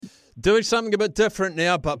Doing something a bit different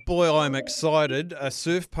now, but boy, I'm excited. A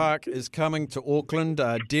surf park is coming to Auckland,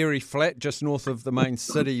 Dairy Flat, just north of the main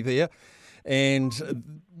city there.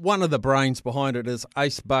 And one of the brains behind it is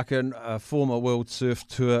Ace Buchan, a former World Surf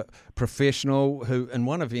Tour professional who in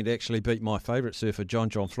one event actually beat my favourite surfer, John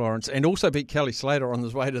Florence, and also beat Kelly Slater on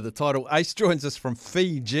his way to the title. Ace joins us from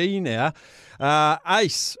Fiji now.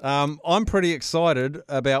 Ace, I'm pretty excited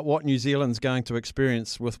about what New Zealand's going to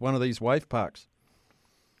experience with one of these wave parks.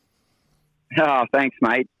 Oh, thanks,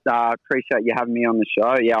 mate. Appreciate you having me on the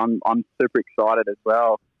show. Yeah, I'm super excited as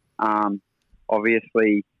well.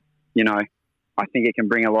 Obviously, you know, I think it can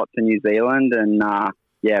bring a lot to New Zealand, and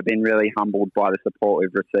been really humbled by the support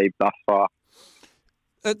we've received thus far.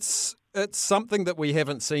 It's something that we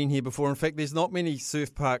haven't seen here before. In fact, there's not many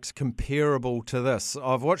surf parks comparable to this.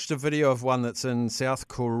 I've watched a video of one that's in South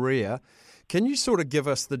Korea. Can you sort of give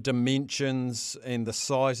us the dimensions and the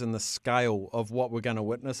size and the scale of what we're going to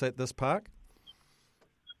witness at this park?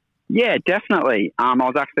 Yeah, definitely. I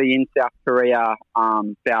was actually in South Korea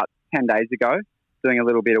about 10 days ago doing a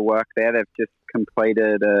little bit of work there. They've just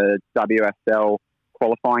completed a WSL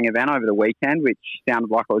qualifying event over the weekend, which sounded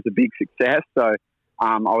like it was a big success. So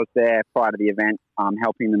I was there prior to the event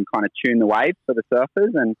helping them kind of tune the waves for the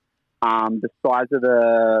surfers. And the size of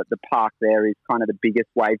the park there is kind of the biggest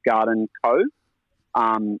wave garden cove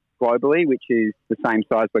globally, which is the same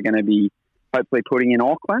size we're going to be hopefully putting in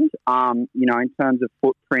Auckland. In terms of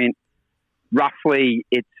footprint, roughly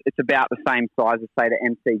it's about the same size as, say,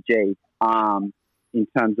 the MCG in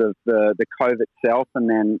terms of the cove itself. And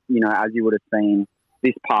then, as you would have seen,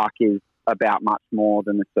 this park is about much more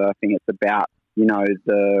than the surfing. It's about,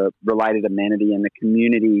 the related amenity and the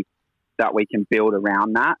community that we can build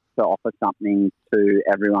around that to offer something to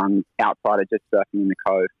everyone outside of just surfing in the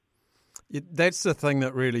cove. That's the thing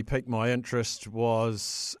that really piqued my interest.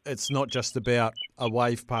 Was it's not just about a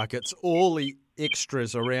wave park, it's all the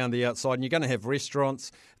extras around the outside. And you're going to have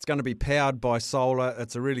restaurants, it's going to be powered by solar,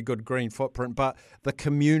 it's a really good green footprint, but the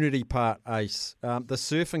community part, Ace, the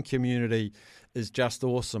surfing community is just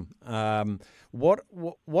awesome.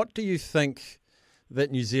 What do you think that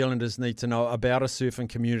New Zealanders need to know about a surfing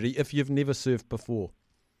community if you've never surfed before?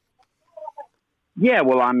 Yeah,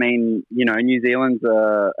 well, I mean, New Zealand's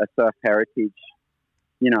a surf heritage,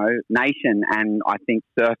 nation, and I think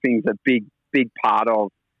surfing's a big part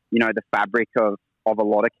of, the fabric of a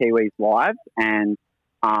lot of Kiwis' lives. And,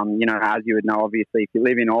 as you would know, obviously, if you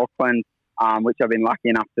live in Auckland, which I've been lucky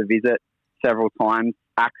enough to visit several times,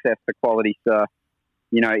 access to quality surf,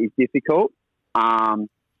 is difficult.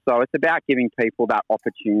 So it's about giving people that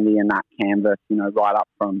opportunity and that canvas, right up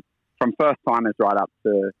from first timers right up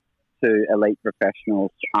to elite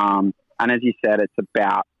professionals. And as you said, it's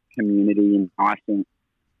about community. And I think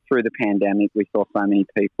through the pandemic, we saw so many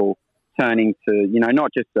people turning to,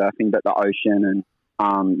 not just surfing, but the ocean and,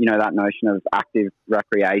 that notion of active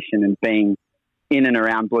recreation and being in and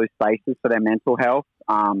around blue spaces for their mental health.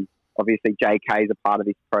 Obviously, JK is a part of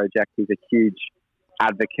this project. He's a huge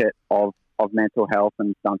advocate of mental health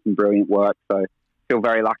and done some brilliant work. So I feel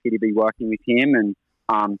very lucky to be working with him and,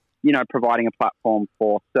 providing a platform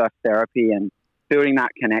for surf therapy and building that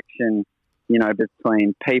connection,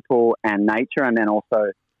 between people and nature. And then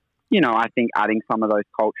also, I think adding some of those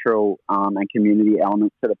cultural and community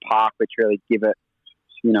elements to the park, which really give it,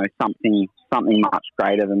 something much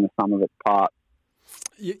greater than the sum of its parts.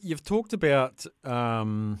 You've talked about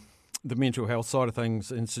the mental health side of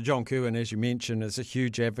things, and Sir John Kirwan, as you mentioned, is a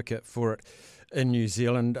huge advocate for it in New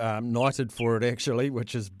Zealand, knighted for it actually,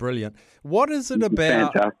 which is brilliant. What is it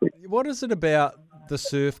about? Fantastic. What is it about the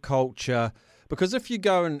surf culture? Because if you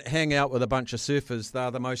go and hang out with a bunch of surfers, they're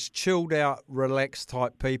the most chilled out, relaxed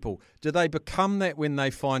type people. Do they become that when they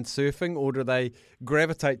find surfing, or do they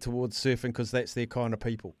gravitate towards surfing because that's their kind of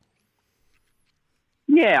people?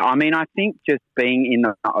 Yeah, I mean, I think just being in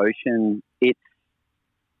the ocean, it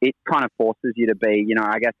kind of forces you to be,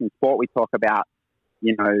 I guess in sport we talk about,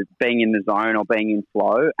 being in the zone or being in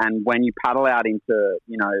flow. And when you paddle out into,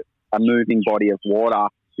 a moving body of water,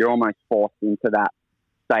 you're almost forced into that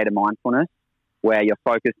state of mindfulness where you're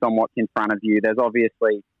focused on what's in front of you. There's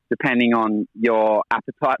obviously, depending on your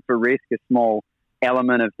appetite for risk, a small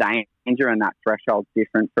element of danger, and that threshold's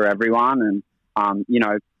different for everyone. And,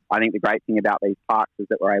 I think the great thing about these parks is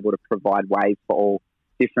that we're able to provide waves for all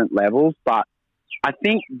different levels. But I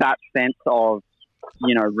think that sense of,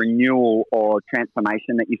 renewal or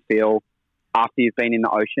transformation that you feel after you've been in the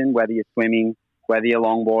ocean, whether you're swimming, whether you're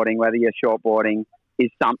longboarding, whether you're shortboarding, is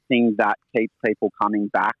something that keeps people coming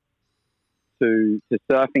back to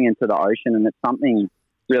surfing and to the ocean. And it's something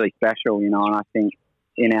really special, and I think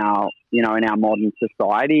in our modern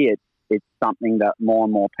society, it's something that more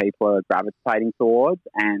and more people are gravitating towards.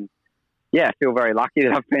 And yeah, I feel very lucky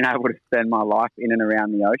that I've been able to spend my life in and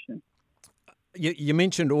around the ocean. You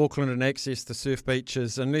mentioned Auckland and access to surf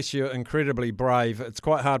beaches. Unless you're incredibly brave, it's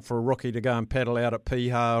quite hard for a rookie to go and paddle out at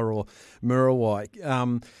Piha or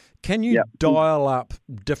Muriwai. Can you dial up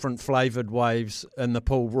different flavoured waves in the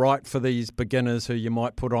pool right for these beginners who you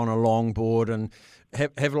might put on a longboard and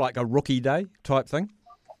have like a rookie day type thing?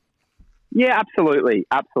 Yeah, absolutely.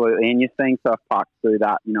 And you're seeing surf parks do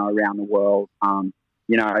that, around the world.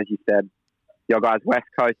 As you said, your guys West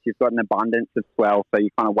Coast, you've got an abundance of swell, so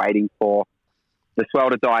you're kind of waiting for the swell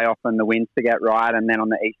to die off and the winds to get right. And then on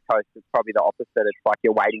the East Coast, it's probably the opposite. It's like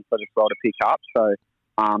you're waiting for the swell to pick up. So,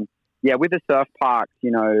 with the surf parks,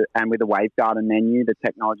 and with the wave garden menu, the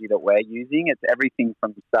technology that we're using, it's everything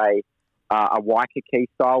from, say, a Waikiki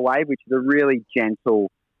style wave, which is a really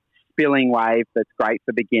gentle spilling wave that's great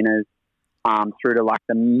for beginners, through to like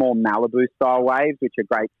the more Malibu style waves, which are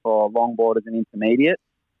great for longboarders and intermediates,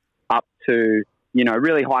 up to,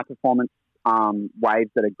 really high performance waves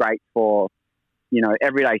that are great for,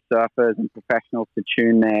 everyday surfers and professionals to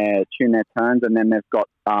tune their turns. And then they've got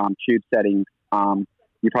tube settings.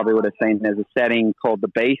 You probably would have seen there's a setting called the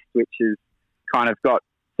Beast, which is kind of got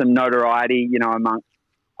some notoriety,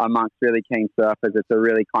 amongst really keen surfers. It's a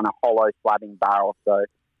really kind of hollow slabbing barrel. So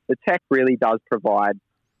the tech really does provide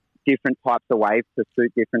different types of waves to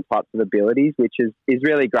suit different types of abilities, which is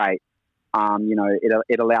really great.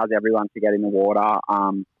 It allows everyone to get in the water,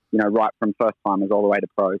 right from first timers all the way to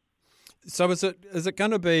pros. So is it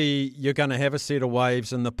going to be you're going to have a set of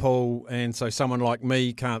waves in the pool, and so someone like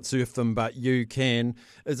me can't surf them, but you can?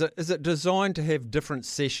 Is it designed to have different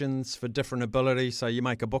sessions for different abilities? So you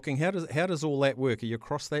make a booking. How does all that work? Are you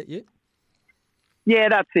across that yet? Yeah,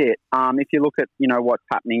 that's it. If you look at what's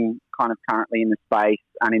happening kind of currently in the space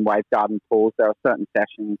and in wave garden pools, there are certain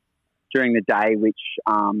sessions during the day which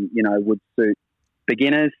would suit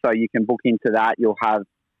beginners. So you can book into that. You'll have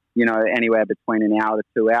anywhere between an hour to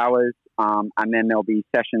 2 hours. And then there'll be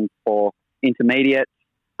sessions for intermediates,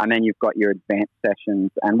 and then you've got your advanced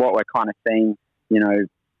sessions. And what we're kind of seeing,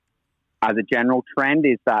 as a general trend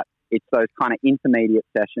is that it's those kind of intermediate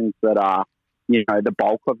sessions that are, the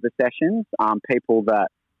bulk of the sessions. People that,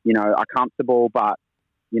 are comfortable but,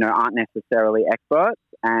 aren't necessarily experts.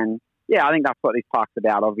 And yeah, I think that's what this park's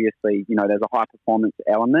about. Obviously, there's a high performance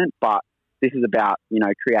element, but this is about,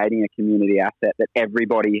 creating a community asset that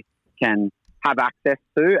everybody can have access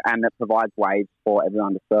to and that provides waves for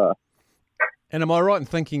everyone to surf. And am I right in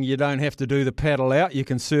thinking you don't have to do the paddle out? You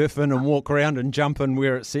can surf in and walk around and jump in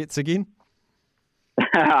where it sets again?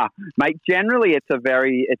 Mate, generally it's a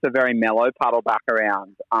very mellow paddle back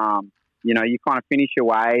around. You kind of finish your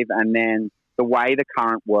wave, and then the way the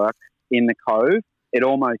current works in the cove, it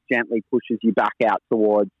almost gently pushes you back out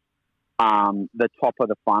towards the top of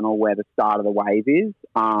the funnel where the start of the wave is.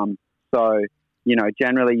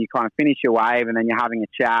 Generally you kind of finish your wave and then you're having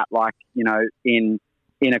a chat, like, in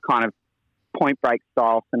a kind of point break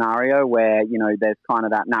style scenario where, there's kind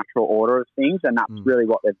of that natural order of things, and that's really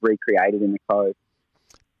what they've recreated in the cove.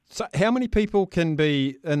 So how many people can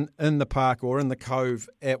be in the park or in the cove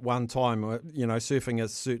at one time, surfing a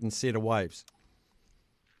certain set of waves?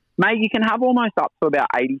 Mate, you can have almost up to about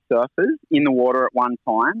 80 surfers in the water at one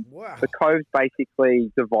time. Wow. The cove's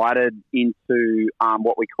basically divided into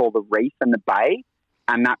what we call the reef and the bay,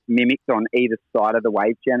 and that's mimicked on either side of the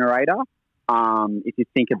wave generator. If you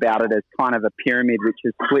think about it as kind of a pyramid which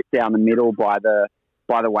is split down the middle by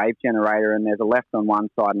the wave generator, and there's a left on one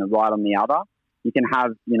side and a right on the other. You can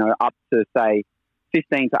have, up to, say,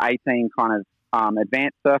 15 to 18 kind of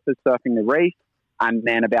advanced surfers surfing the reef, and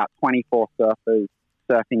then about 24 surfers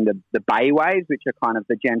surfing the bay waves, which are kind of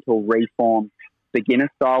the gentle reform beginner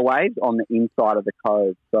style waves on the inside of the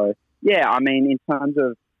cove. So yeah, I mean, in terms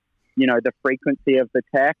of, the frequency of the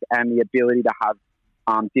tech and the ability to have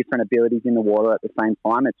different abilities in the water at the same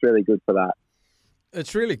time, it's really good for that.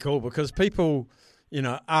 It's really cool because people,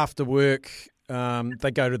 after work,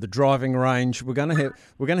 they go to the driving range. We're going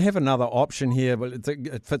to have another option here, but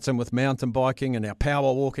it fits in with mountain biking and our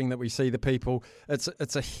power walking that we see the people.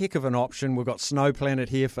 It's a heck of an option. We've got Snow Planet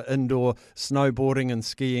here for indoor snowboarding and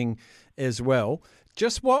skiing as well.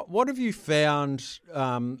 Just what have you found?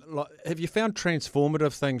 Have you found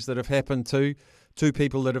transformative things that have happened to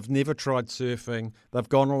people that have never tried surfing? They've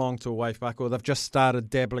gone along to a wave park, or they've just started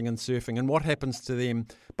dabbling in surfing, and what happens to them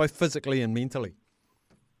both physically and mentally?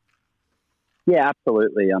 Yeah,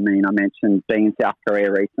 absolutely. I mean, I mentioned being in South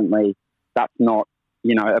Korea recently. That's not,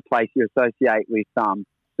 a place you associate with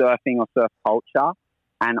surfing or surf culture.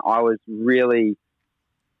 And I was really,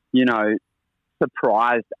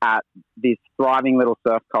 surprised at this thriving little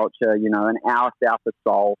surf culture, you know, an hour south of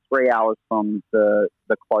Seoul, 3 hours from the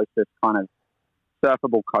closest kind of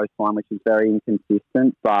surfable coastline, which is very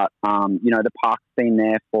inconsistent. But, you know, the park's been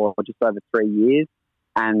there for just over 3 years,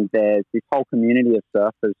 and there's this whole community of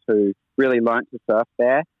surfers who really learnt to surf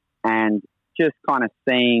there, and just kind of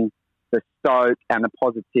seeing the stoke and the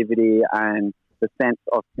positivity and the sense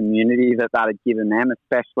of community that had given them,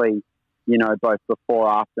 especially, you know, both before,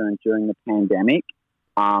 after and during the pandemic.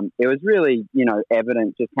 It was really, you know,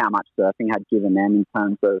 evident just how much surfing had given them in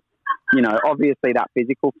terms of, you know, obviously that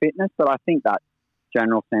physical fitness, but I think that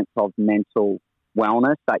general sense of mental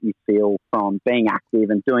wellness that you feel from being active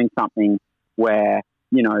and doing something where,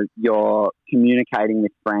 you know, you're communicating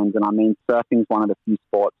with friends. And I mean, surfing's one of the few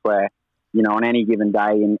sports where, you know, on any given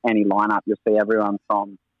day in any lineup, you'll see everyone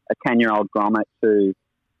from a 10-year-old grommet to,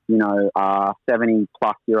 you know,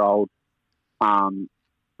 70-plus-year-old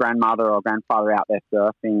grandmother or grandfather out there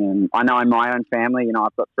surfing. And I know in my own family, you know,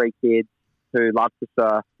 I've got 3 kids who love to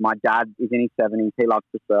surf. My dad is in his 70s. He loves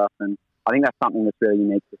to surf. And I think that's something that's really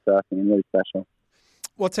unique to surfing and really special.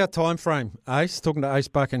 What's our time frame, Ace? Talking to Ace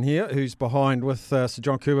Buchan here, who's behind with Sir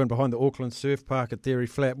John Coburn behind the Auckland Surf Park at Dairy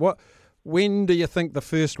Flat. When do you think the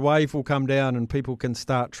first wave will come down and people can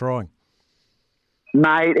start trying?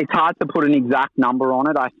 Mate, it's hard to put an exact number on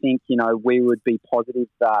it. I think, you know, we would be positive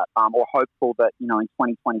that, or hopeful that, you know, in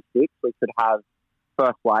 2026 we could have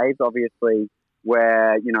first waves. Obviously,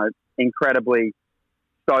 we're, you know, incredibly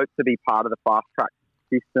stoked to be part of the fast track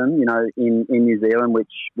system, you know, in New Zealand,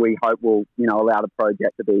 which we hope will, you know, allow the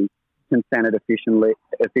project to be consented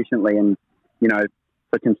efficiently and, you know,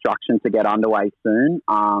 for construction to get underway soon.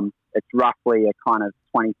 It's roughly a kind of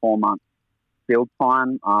 24-month build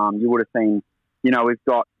time. You would have seen, you know, we've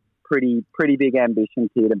got pretty big ambitions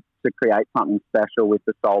here to create something special with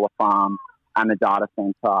the solar farm and the data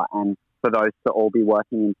centre, and for those to all be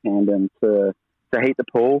working in tandem to heat the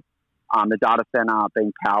pool. The data centre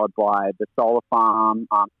being powered by the solar farm,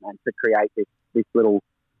 and to create this little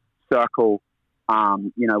circle,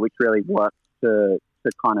 you know, which really works to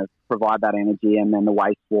kind of provide that energy, and then the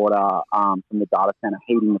wastewater from the data centre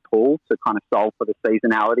heating the pool to kind of solve for the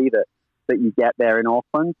seasonality that you get there in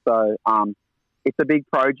Auckland. So it's a big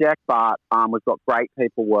project, but we've got great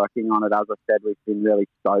people working on it. As I said, we've been really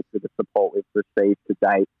stoked with the support we've received to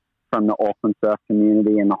date from the Auckland surf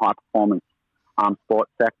community and the high performance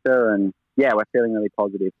sports sector, and yeah, we're feeling really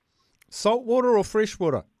positive. Saltwater or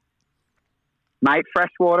freshwater? Mate,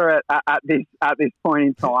 freshwater at this point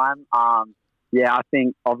in time. Yeah, I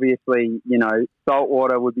think obviously, you know,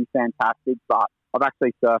 saltwater would be fantastic, but I've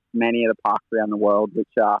actually surfed many of the parks around the world, which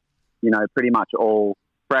are, you know, pretty much all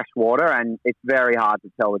freshwater, and it's very hard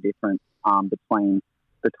to tell the difference between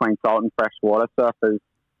salt and freshwater. Surfers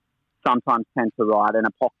sometimes tend to ride an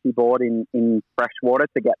epoxy board in freshwater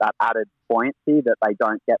to get that added buoyancy that they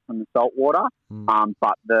don't get from the saltwater,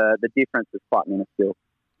 but the difference is quite minuscule.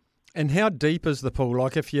 And how deep is the pool?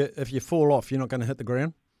 Like if you fall off, you're not going to hit the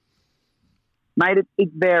ground? Mate, it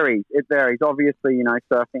varies. It varies. Obviously, you know,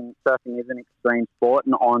 surfing is an extreme sport,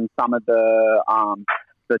 and on some of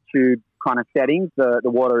the tube kind of settings, the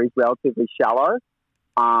water is relatively shallow.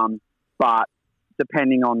 But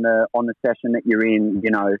depending on the session that you're in, you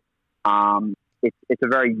know, it's a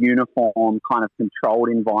very uniform kind of controlled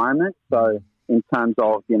environment. So in terms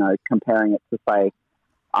of, you know, comparing it to say,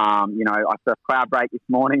 you know, I surfed Cloudbreak this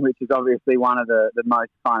morning, which is obviously one of the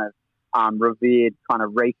most kind of revered kind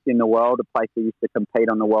of reefs in the world, a place that used to compete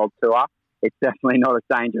on the world tour. It's definitely not as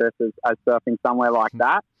dangerous as surfing somewhere like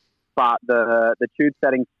that. But the tube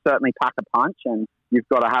settings certainly pack a punch, and you've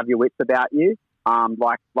got to have your wits about you.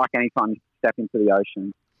 Like any time you step into the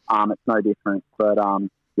ocean, it's no different. But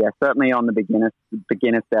yeah, certainly on the beginner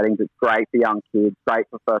settings, it's great for young kids, great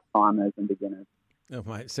for first timers and beginners. Oh,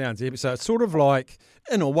 mate, sounds epic. So it's sort of like,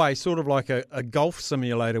 in a way, sort of like a golf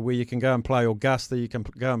simulator where you can go and play Augusta, you can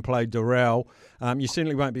go and play Doral. You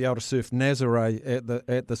certainly won't be able to surf Nazare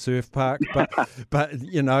at the surf park, but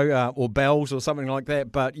you know, or Bells or something like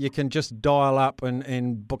that. But you can just dial up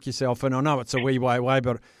and book yourself in. I know it's a wee way away,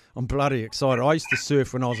 but I'm bloody excited. I used to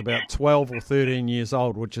surf when I was about 12 or 13 years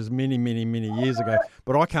old, which is many, many, many years ago.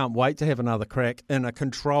 But I can't wait to have another crack in a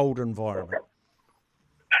controlled environment.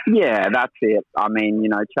 Yeah, that's it. I mean, you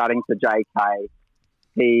know, chatting to JK,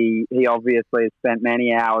 he obviously has spent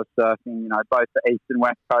many hours surfing, you know, both the east and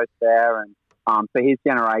west coast there, and for his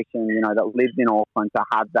generation, you know, that lives in Auckland, to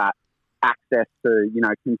have that access to, you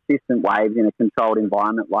know, consistent waves in a controlled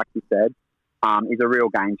environment, like you said, is a real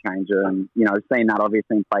game changer. And, you know, seeing that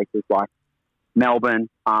obviously in places like Melbourne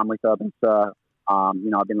with Urban Surf, you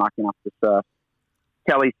know, I've been lucky enough to surf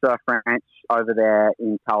Kelly Surf Ranch over there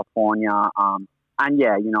in California. And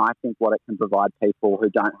yeah, I think what it can provide people who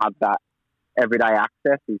don't have that everyday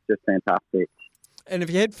access is just fantastic. And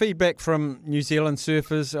if you had feedback from New Zealand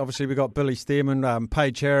surfers, obviously we've got Billy Stearman,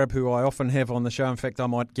 Paige Harrop, who I often have on the show. In fact, I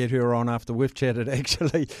might get her on after we've chatted,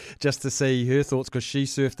 actually, just to see her thoughts, because she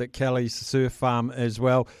surfed at Kelly's surf farm as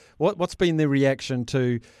well. What's been the reaction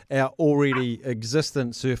to our already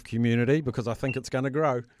existent surf community? Because I think it's going to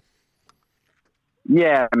grow.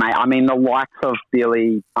 Yeah, mate. I mean, the likes of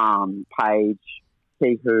Billy, Paige,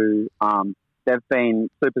 Kihu, they've been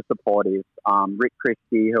super supportive. Rick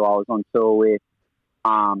Christie, who I was on tour with,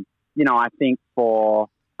 I think for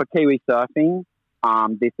Kiwi surfing,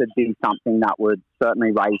 this would be something that would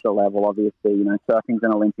certainly raise the level. Obviously, surfing's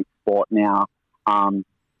an Olympic sport now.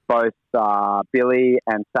 Both Billy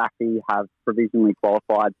and Safi have provisionally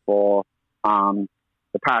qualified for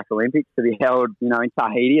the Paris Olympics to be held, in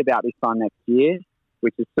Tahiti about this time next year,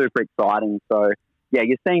 which is super exciting. So, yeah,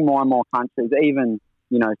 you're seeing more and more countries, even,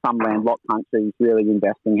 some landlocked countries really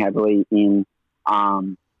investing heavily in,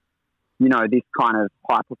 this kind of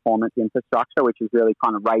high-performance infrastructure, which is really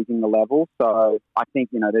kind of raising the level. So I think,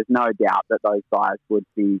 there's no doubt that those guys would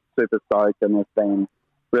be super stoked and have been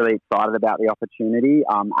really excited about the opportunity,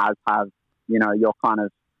 as have, your kind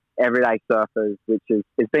of everyday surfers, which is,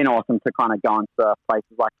 it's been awesome to kind of go and surf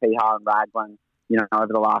places like Piha and Raglan,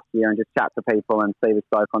 over the last year and just chat to people and see the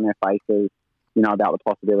smoke on their faces, about the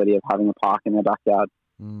possibility of having a park in their backyard.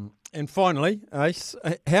 And finally, Ace,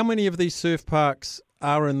 how many of these surf parks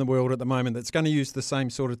are in the world at the moment that's going to use the same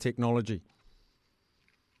sort of technology?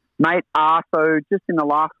 Mate, so just in the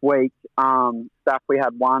last week, we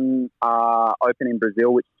had one open in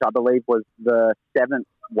Brazil, which I believe was the 7th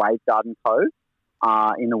wave garden cove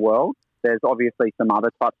in the world. There's obviously some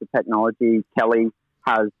other types of technology. Kelly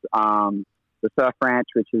has the Surf Ranch,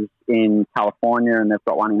 which is in California, and they've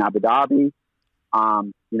got one in Abu Dhabi.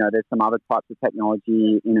 There's some other types of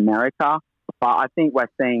technology in America. But I think we're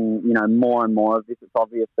seeing, more and more of this. It's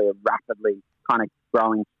obviously a rapidly kind of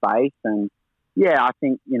growing space. And, yeah, I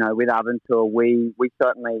think, with Aventura, we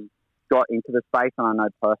certainly got into the space, and I know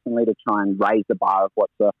personally, to try and raise the bar of what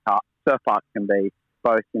surf parks can be,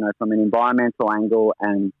 both, from an environmental angle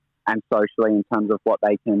and socially in terms of what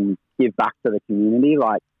they can give back to the community.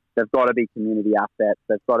 Like, they've got to be community assets.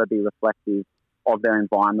 They've got to be reflective of their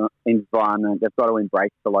environment. They've got to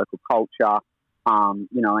embrace the local culture, and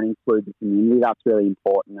include the community. That's really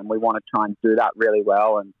important, and we want to try and do that really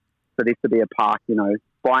well. And for this to be a park,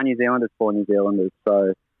 by New Zealanders for New Zealanders.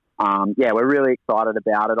 So, we're really excited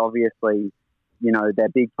about it. Obviously, they're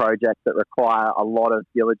big projects that require a lot of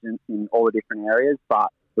diligence in all the different areas, but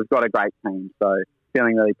we've got a great team, so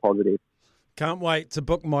feeling really positive. Can't wait to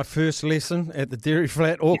book my first lesson at the Dairy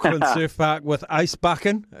Flat Auckland Surf Park with Ace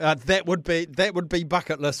Buchan. That would be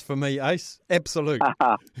bucket list for me, Ace. Absolute.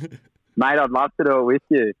 Mate, I'd love to do it with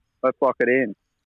you. Let's lock it in.